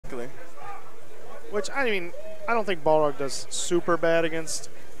Which, I mean, I don't think Balrog does super bad against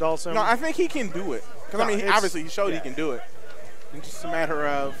Dalsum. No, I think he can do it. Because, I mean, obviously he showed he can do it. It's just a matter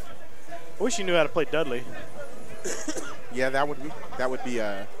of... I wish he knew how to play Dudley. Yeah, that would be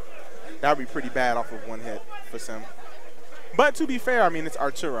pretty bad off of one hit for Sim. But to be fair, I mean, it's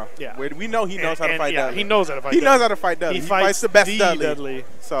Arturo. Yeah. We know he knows how to fight Dudley. He knows how to fight He Dudley. knows how to fight Dudley. He fights the best Dudley.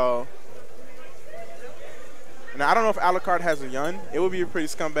 So, now I don't know if Alucard has a Yun. It would be a pretty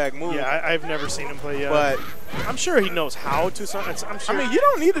scumbag move. Yeah, I've never seen him play Yun. But I'm sure he knows how to. I'm sure. I mean, you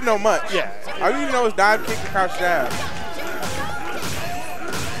don't need to know much. Yeah. All you need to know is dive, kick, and crouch jab.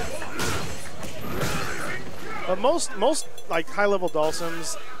 But most like high-level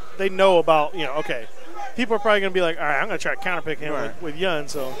Dalsums, they know about, okay, people are probably going to be like, all right, I'm going to try to counterpick him with Yun.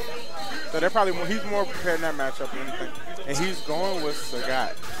 So they're probably he's more prepared in that matchup than anything. And he's going with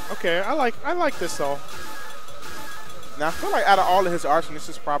Sagat. Okay, I like this though. Now I feel like out of all of his arsenal, this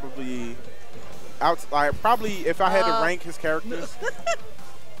is probably probably if I had to rank his characters.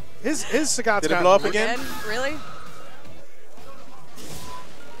 his Sagat's Did it blow up again? Really?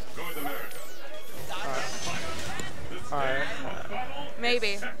 All right.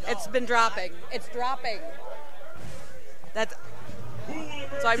 Maybe. It's been dropping. It's dropping. So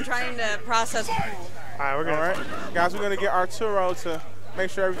I'm trying to process. All right, we're gonna. All right, guys, we're gonna get Arturo to make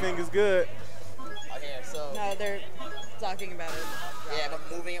sure everything is good. Okay, so. No, they're talking about it. Yeah, but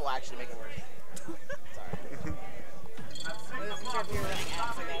moving it will actually make it work. Sorry. I wasn't sure if you were running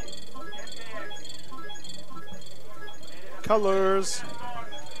ads again. Colors.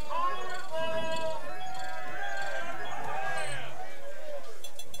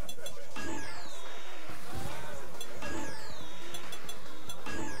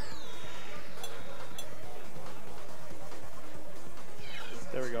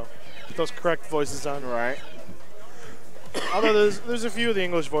 There we go. Get those correct voices on. Right. Although there's a few of the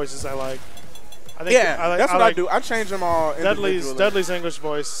English voices I like. I think that's what I do. I change them all. Dudley's English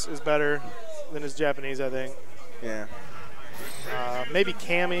voice is better than his Japanese, I think. Yeah. Maybe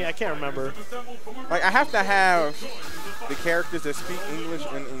Cammy. I can't remember. Like, I have to have the characters that speak English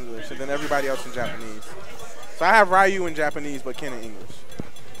in English, and then everybody else in Japanese. So I have Ryu in Japanese, but Ken in English.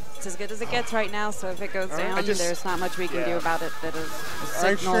 It's as good as it gets right now, so if it goes down, there's not much we can do about it. That is a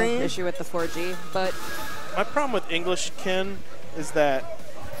signal issue with the 4G. But my problem with English Ken is that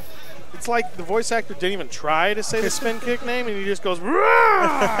it's like the voice actor didn't even try to say the spin kick name, and he just goes,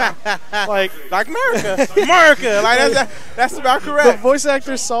 like America. America. Like that's about correct. The voice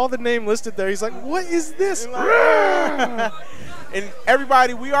actor saw the name listed there. He's like, what is this? And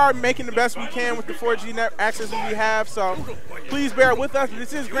everybody, we are making the best we can with the 4G net access that we have, so please bear with us.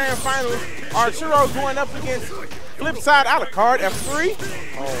 This is Grand Finals. Arturo going up against Flipside Alucard, F3.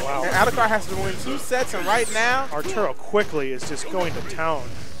 Oh, wow. And Alucard has to win 2 sets, and right now, Arturo quickly is just going to town.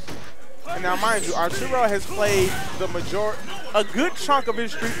 And now, mind you, Arturo has played a good chunk of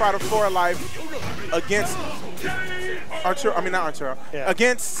his Street Fighter 4 life against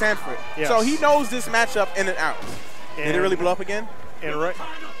against Sanford. Yes. So he knows this matchup in and out. Did it really blow up again? And right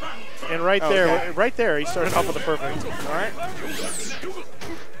there, he started off with a perfect. All right.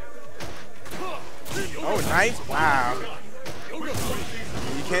 Oh, nice. Wow.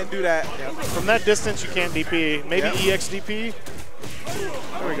 You can't do that. Yep. From that distance, you can't DP. Maybe EX DP.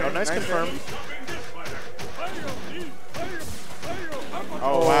 There we go. Nice confirm.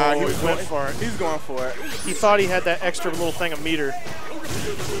 Oh, wow. He went for it. He's going for it. He thought he had that extra little thing of meter.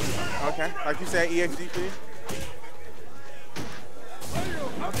 Okay. Like you said, EX DP.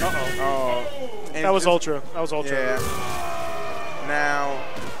 That was Ultra. That was Ultra. Yeah. Now,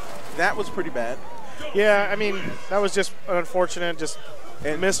 that was pretty bad. Yeah, I mean, that was just unfortunate. Just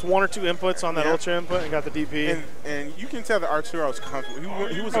missed 1 or 2 inputs on that Ultra input and got the DP. And you can tell that Arturo was comfortable.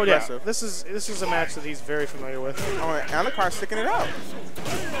 He was aggressive. aggressive. Yeah. This is a match that he's very familiar with. Oh, and Alucard sticking it out.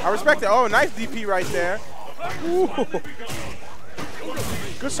 I respect it. Oh, nice DP right there. Ooh.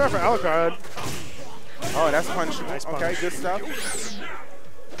 Good start for Alucard. Oh, that's punishable. Nice okay, punish. Good stuff.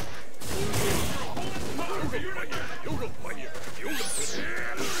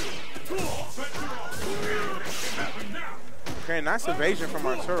 Okay, nice evasion from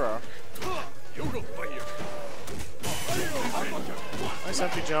Arturo. Nice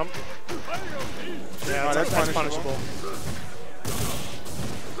empty jump. Yeah, that's punishable.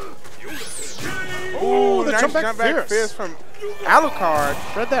 Ooh, the nice jump back fierce from Alucard.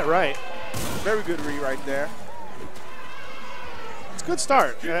 Read that right. Very good read right there. It's a good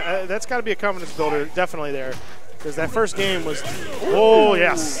start. That's got to be a confidence builder, definitely there. Because that first game was, oh,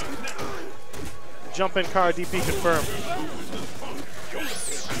 yes. Jump in car, DP confirmed.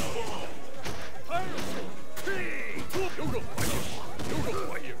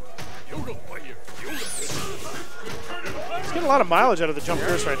 getting a lot of mileage out of the jump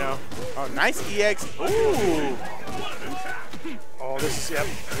curse right now. Oh, nice EX. Ooh. Oh, this is,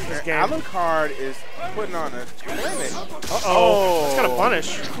 this game. Alucard is putting on a clinic. Uh-oh. That's got a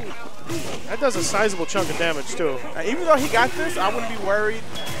punish. That does a sizable chunk of damage, too. Now, even though he got this, I wouldn't be worried.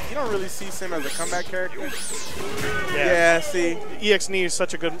 You don't really see Sim as a comeback character. Yeah, see. EX knee is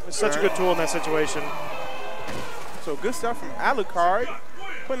such a good tool in that situation. So good stuff from Alucard.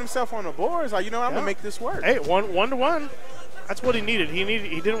 Putting himself on the boards. Like, you know, I'm going to make this work. Hey, one to one. That's what he needed. He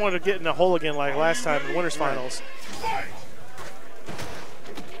didn't want to get in a hole again like last time in Winners Finals.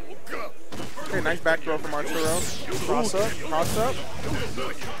 Okay, nice back throw from Arturo. Cross up. Cross up.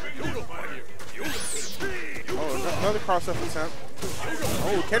 Oh, another cross up attempt.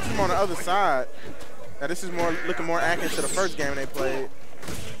 Oh, catches him on the other side. Now this is looking more accurate to the first game they played.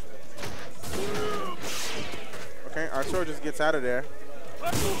 Okay, Arturo just gets out of there.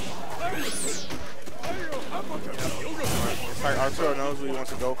 It's like Arturo knows what he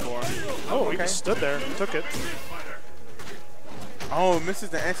wants to go for. Oh, he just stood there and took it. Oh, misses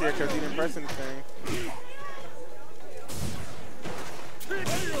the anti-air because he didn't press anything.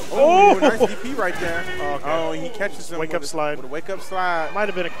 Oh, nice DP right there. Okay. Oh, he catches him wake up slide. With a wake up slide. Might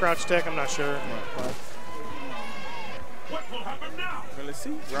have been a crouch tech, I'm not sure. Well, let's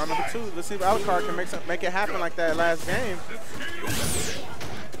see. Round number 2. Let's see if Alucard can make it happen like that last game.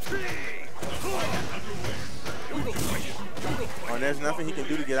 Oh, and there's nothing he can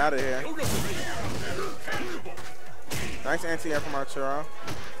do to get out of here. Nice anti-air from Arturo.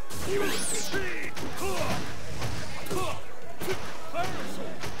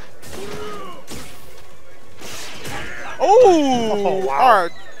 Oh, wow.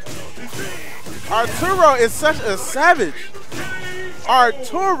 Arturo is such a savage.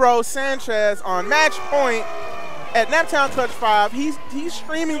 Arturo Sanchez on match point at Naptown Clutch V. He's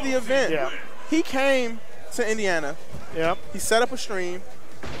streaming the event. Yeah. He came to Indiana. Yep. He set up a stream.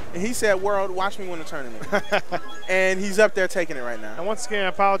 And he said, "World, watch me win the tournament." And he's up there taking it right now. And once again, I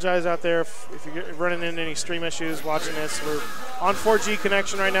apologize out there if you're running into any stream issues watching this. We're on 4G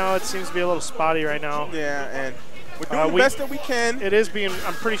connection right now. It seems to be a little spotty right now. Yeah, and we're doing the best that we can. It is being,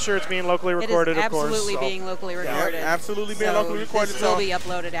 I'm pretty sure it's being locally recorded, of course. It is absolutely being locally recorded. Yeah, absolutely being locally recorded. This will be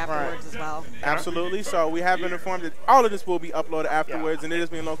uploaded afterwards as well. Absolutely. So we have been informed that all of this will be uploaded afterwards, and it is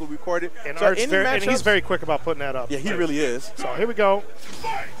being locally recorded. And, so and he's very quick about putting that up. Yeah, he really is. So here we go.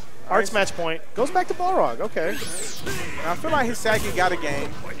 Art's match point. Goes back to Balrog. Okay. And I feel like his Hisaki got a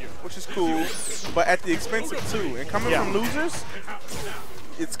game, which is cool, but at the expense of 2. And coming from losers,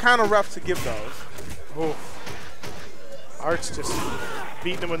 it's kind of rough to give those. Oof. Art's just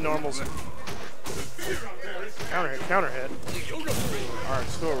beating him with normals. Counter hit.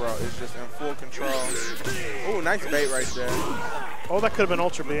 Arturo is just in full control. Oh, nice bait right there. Oh, that could have been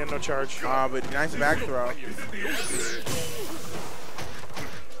Ultra B and no charge. But nice back throw.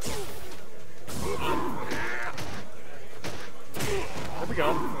 There we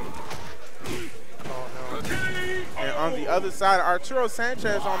go. Oh, no. And on the other side, Arturo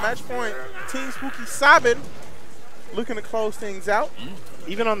Sanchez on match point. Team Spooky Sabin looking to close things out.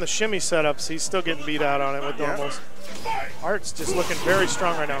 Even on the shimmy setups, he's still getting beat out on it with normals. Art's just looking very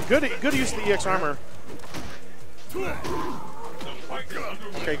strong right now. Good use of the EX armor.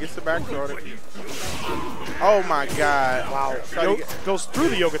 Okay, gets the back throw. Oh my God. Wow. Goes through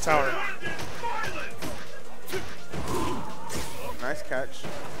the Yoga Tower. Nice catch.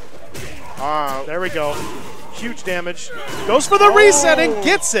 There we go. Huge damage. Goes for the reset and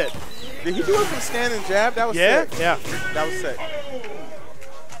gets it. Did he do it from standing jab? That was sick. Yeah. That was sick.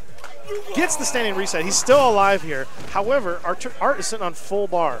 Gets the standing reset. He's still alive here. However, Art is sitting on full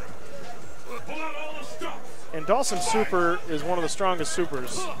bar. And Dawson's super is one of the strongest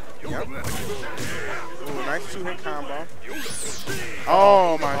supers. Yep. Ooh, nice 2-hit combo.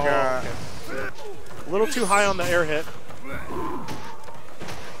 Oh my God. Okay. A little too high on the air hit.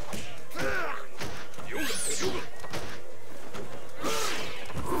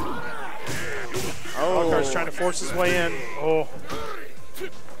 Alucard's trying to force his way in. Oh.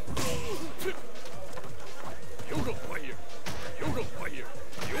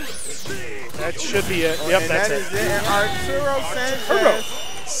 That should be it. Yep, that's it. And Arturo Sanchez.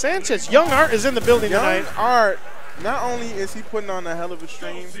 Sanchez, young Art is in the building tonight. Young Art, not only is he putting on a hell of a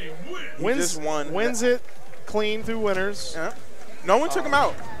stream, he just won. Wins it clean through winners. Yeah. No one took him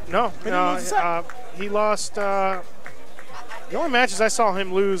out. No. He lost. The only matches I saw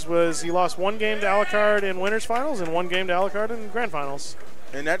him lose was he lost 1 game to Alucard in winners finals and 1 game to Alucard in grand finals.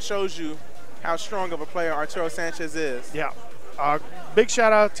 And that shows you how strong of a player Arturo Sanchez is. Yeah. Big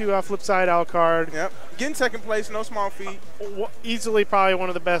shout out to Flipside Alucard. Yep. Getting second place, no small feat. Easily probably one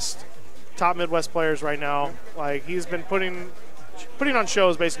of the best top Midwest players right now. Like, he's been putting on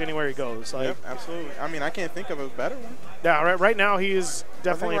shows basically anywhere he goes. Like, yep, absolutely. I mean, I can't think of a better one. Yeah, right now he is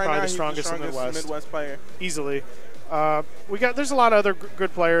definitely probably the strongest in the Midwest player. Easily. There's a lot of other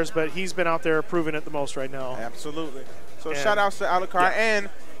good players, but he's been out there proving it the most right now. Absolutely. So shout outs to Alucard and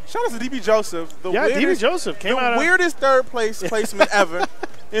shout out to DB Joseph. DB Joseph came out the weirdest third place placement ever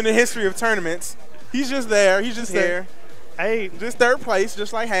in the history of tournaments. He's just there. He's just here. Hey, just third place,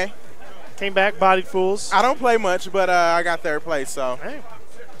 just like hey. Came back, bodied fools. I don't play much, but I got third place. So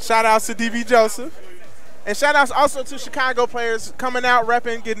shout outs to DB Joseph. And shout outs also to Chicago players coming out,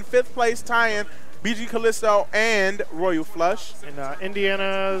 repping, getting 5th place, tying BG Callisto and Royal Flush. And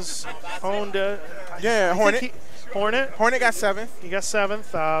Indiana's Honda. Yeah, Hornet. Hornet got 7th. He got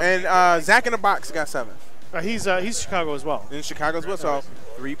 7th. And Zach in the Box got 7th. He's Chicago as well. In Chicago as well, so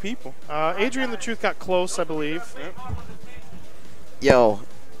 3 people. Adrian the Truth got close, I believe. Yo,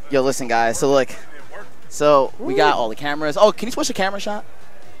 listen, guys. So look, we got all the cameras. Oh, can you switch the camera shot?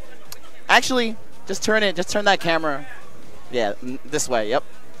 Actually, just turn that camera. Yeah, this way. Yep,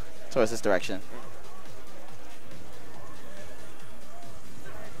 towards this direction.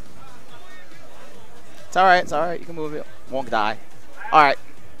 It's all right. It's all right. You can move it. Won't die. All right.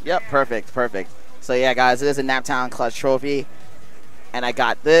 Yep. Perfect. So yeah, guys, it is a Naptown Clutch Trophy, and I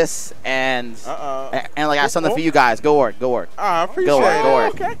got this, and I got something for you guys. Go work. I appreciate it. Go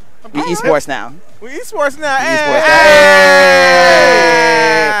work. Okay. We esports now. Esports now.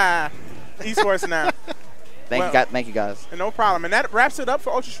 Esports now. Thank you guys. No problem. And that wraps it up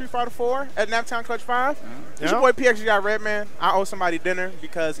for Ultra Street Fighter 4 at Naptown Clutch 5. It's your boy PX got Red Man. I owe somebody dinner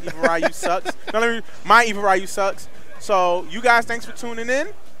because Evil Ryu sucks. My Evil Ryu sucks. So you guys, thanks for tuning in.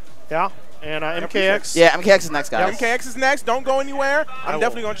 Yeah. And MKX. Yeah, MKX is next, guys. MKX is next. Don't go anywhere. I'm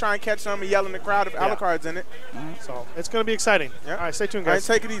definitely going to try and catch some and yell in the crowd if Alucard's in it. So it's going to be exciting. All right, stay tuned, guys.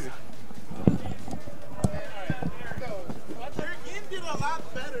 All right, take it easy.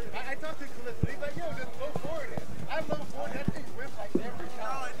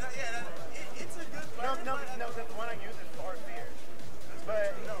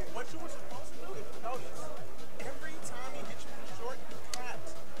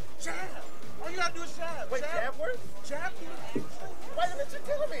 Wait, jab works? Jab? Why didn't you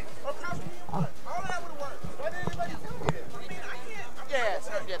tell me? Or crouch me? All that would have worked. Why didn't anybody tell me this? I mean, I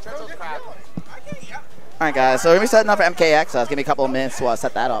can't. Trenzo's crowd. I can't, yeah. All right, guys. So we're gonna be setting up for MKX. So it's gonna be a couple of minutes to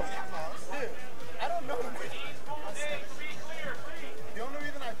set that up. Dude, I don't know. The only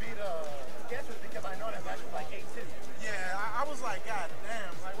reason I beat Sketch was because I know that match was like 8-2. Yeah, I was like, God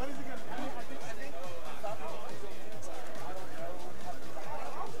damn. Like, what is he gonna do? I think.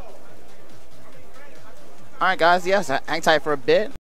 All right, guys. Yes, hang tight for a bit.